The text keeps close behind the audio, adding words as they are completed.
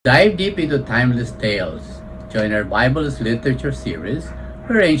Dive deep into timeless tales. Join our Bible's literature series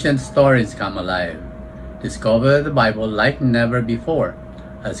where ancient stories come alive. Discover the Bible like never before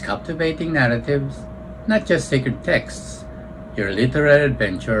as captivating narratives, not just sacred texts. Your literary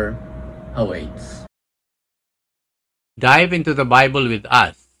adventure awaits. Dive into the Bible with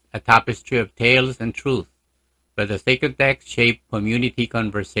us, a tapestry of tales and truth, where the sacred text shape community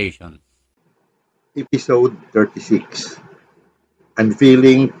conversations. Episode 36,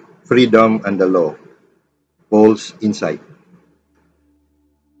 Unveiling Freedom and the Law, Paul's Insight.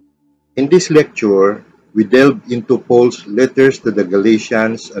 In this lecture, we delve into Paul's letters to the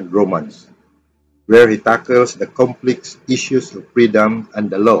Galatians and Romans, where he tackles the complex issues of freedom and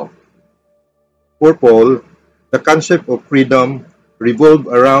the law. For Paul, the concept of freedom revolved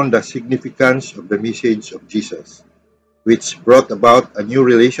around the significance of the message of Jesus, which brought about a new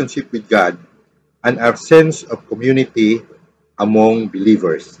relationship with God and our sense of community among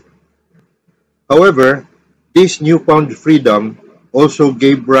believers. However, this newfound freedom also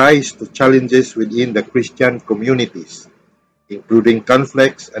gave rise to challenges within the Christian communities, including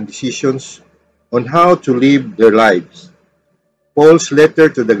conflicts and decisions on how to live their lives. Paul's letter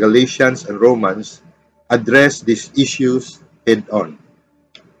to the Galatians and Romans addressed these issues head-on.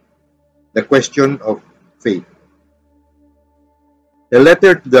 The question of faith. The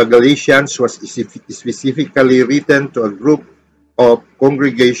letter to the Galatians was specifically written to a group of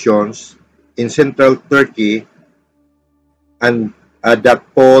congregations in central Turkey and that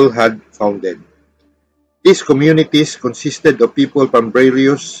Paul had founded. These communities consisted of people from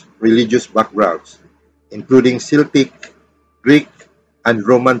various religious backgrounds, including Celtic, Greek, and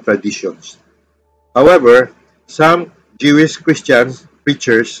Roman traditions. However, some Jewish Christian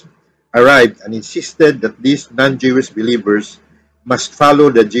preachers arrived and insisted that these non-Jewish believers must follow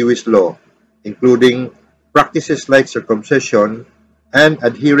the Jewish law, including practices like circumcision and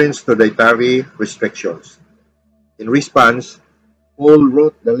adherence to dietary restrictions. In response, Paul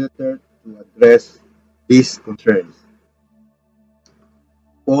wrote the letter to address these concerns.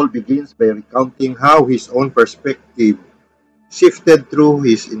 Paul begins by recounting how his own perspective shifted through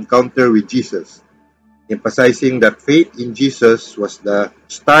his encounter with Jesus, emphasizing that faith in Jesus was the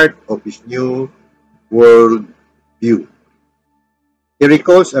start of his new world view. He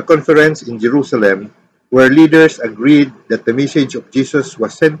recalls a conference in Jerusalem where leaders agreed that the message of Jesus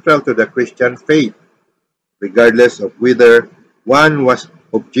was central to the Christian faith, regardless of whether one was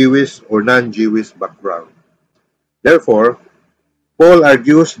of Jewish or non-Jewish background. Therefore, Paul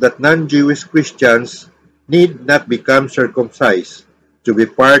argues that non-Jewish Christians need not become circumcised to be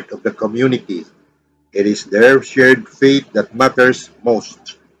part of the community. It is their shared faith that matters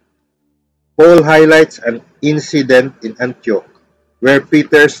most. Paul highlights an incident in Antioch where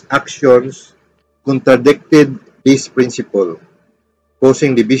Peter's actions contradicted this principle,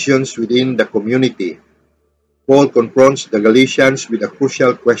 causing divisions within the community. Paul confronts the Galatians with a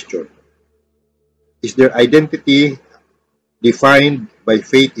crucial question. Is their identity defined by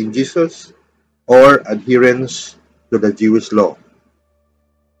faith in Jesus or adherence to the Jewish law?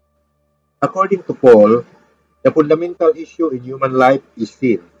 According to Paul, the fundamental issue in human life is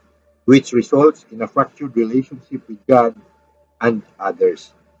sin, which results in a fractured relationship with God and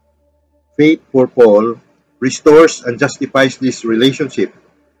others. Faith for Paul restores and justifies this relationship,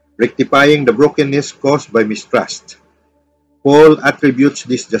 rectifying the brokenness caused by mistrust. Paul attributes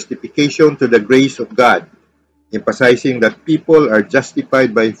this justification to the grace of God, emphasizing that people are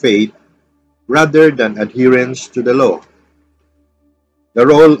justified by faith rather than adherence to the law. The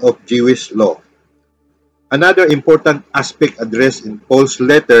role of Jewish law. Another important aspect addressed in Paul's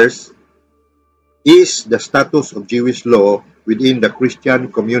letters is the status of Jewish law within the Christian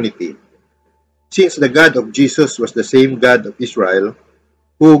community. Since the God of Jesus was the same God of Israel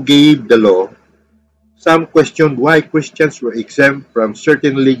who gave the law, some questioned why Christians were exempt from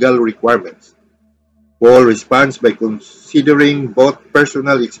certain legal requirements. Paul responds by considering both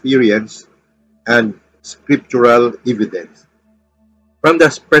personal experience and scriptural evidence. From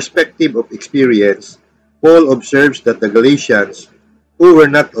the perspective of experience, Paul observes that the Galatians, who were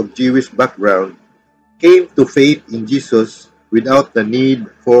not of Jewish background, came to faith in Jesus without the need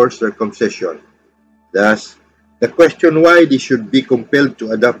for circumcision. Thus, the question why they should be compelled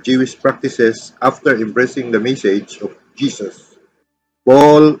to adopt Jewish practices after embracing the message of Jesus.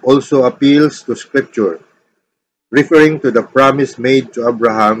 Paul also appeals to Scripture, referring to the promise made to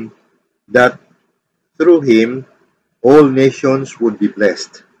Abraham that through him all nations would be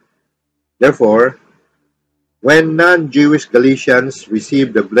blessed. Therefore, when non-Jewish Galatians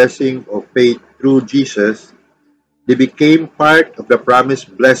received the blessing of faith through Jesus, they became part of the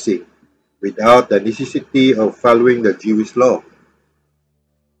promised blessing without the necessity of following the Jewish law.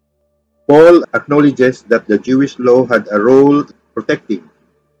 Paul acknowledges that the Jewish law had a role in protecting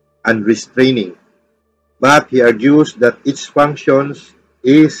and restraining, but he argues that its functions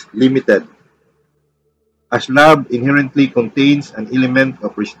is limited, as love inherently contains an element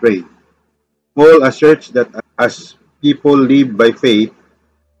of restraint. Paul asserts that as people live by faith,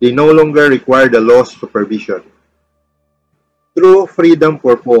 they no longer require the law's supervision. True freedom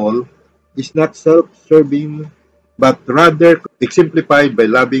for Paul is not self-serving, but rather exemplified by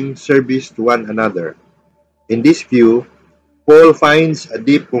loving service to one another. In this view, Paul finds a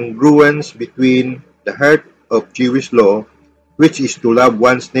deep congruence between the heart of Jewish law, which is to love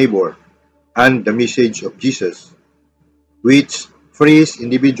one's neighbor, and the message of Jesus, which frees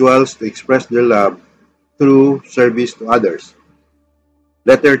individuals to express their love through service to others.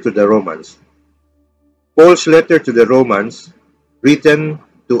 Letter to the Romans. Paul's letter to the Romans, written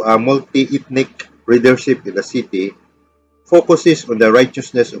to a multi-ethnic readership in the city, focuses on the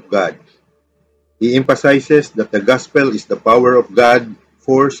righteousness of God. He emphasizes that the gospel is the power of God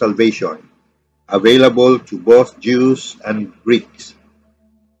for salvation, available to both Jews and Greeks.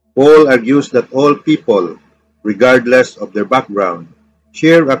 Paul argues that all people, regardless of their background,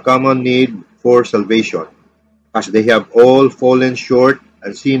 share a common need for salvation, as they have all fallen short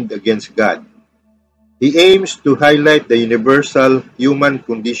and sinned against God. He aims to highlight the universal human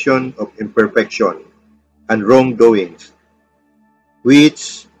condition of imperfection and wrongdoings,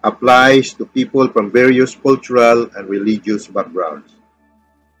 which applies to people from various cultural and religious backgrounds.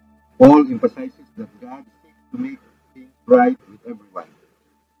 Paul emphasizes that God seeks to make things right with everyone,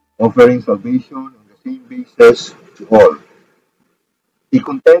 offering salvation on the same basis to all. He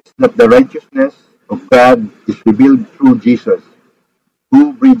contends that the righteousness of God is revealed through Jesus,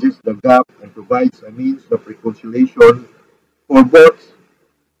 who bridges the gap and provides a means of reconciliation for both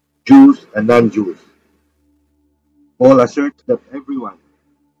Jews and non-Jews. Paul asserts that everyone,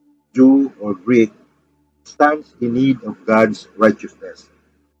 Jew or Greek, stands in need of God's righteousness.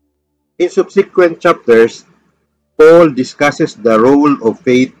 In subsequent chapters, Paul discusses the role of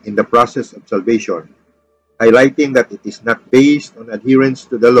faith in the process of salvation, highlighting that it is not based on adherence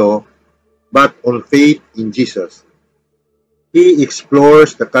to the law, but on faith in Jesus. He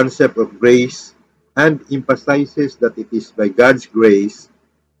explores the concept of grace and emphasizes that it is by God's grace,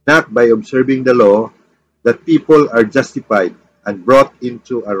 not by observing the law, that people are justified and brought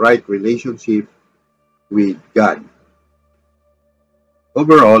into a right relationship with God.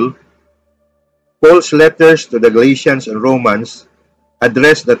 Overall, Paul's letters to the Galatians and Romans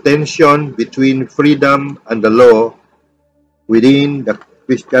address the tension between freedom and the law within the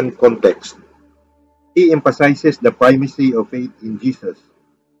Christian context. He emphasizes the primacy of faith in Jesus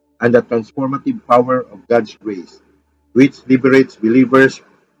and the transformative power of God's grace, which liberates believers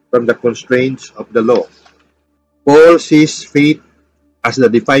from the constraints of the law. Paul sees faith as the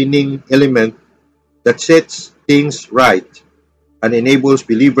defining element that sets things right and enables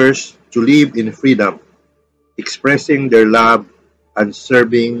believers to live in freedom, expressing their love and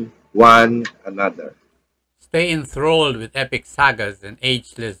serving one another. Stay enthralled with epic sagas and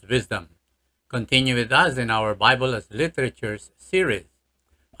ageless wisdom. Continue with us in our Bible as Literatures series.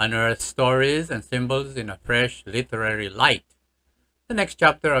 Unearth stories and symbols in a fresh literary light. The next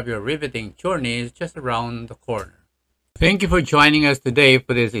chapter of your riveting journey is just around the corner. Thank you for joining us today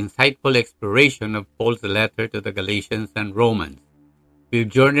for this insightful exploration of Paul's letter to the Galatians and Romans. We've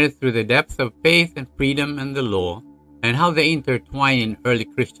journeyed through the depths of faith and freedom and the law, and how they intertwine in early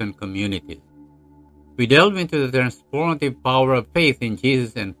Christian communities. We delve into the transformative power of faith in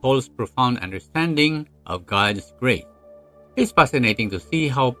Jesus and Paul's profound understanding of God's grace. It's fascinating to see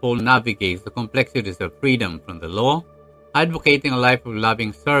how Paul navigates the complexities of freedom from the law, advocating a life of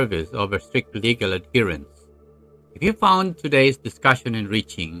loving service over strict legal adherence. If you found today's discussion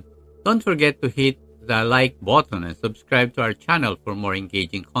enriching, don't forget to hit the like button and subscribe to our channel for more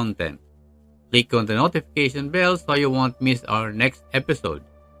engaging content. Click on the notification bell so you won't miss our next episode,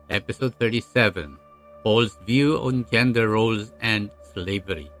 episode 37, Paul's View on Gender Roles and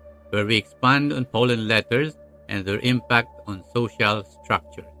Slavery, where we expand on Pauline letters and their impact on social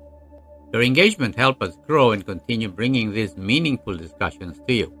structure. Your engagement helps us grow and continue bringing these meaningful discussions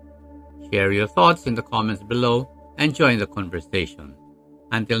to you. Share your thoughts in the comments below and join the conversation.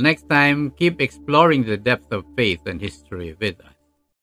 Until next time, keep exploring the depth of faith and history with us.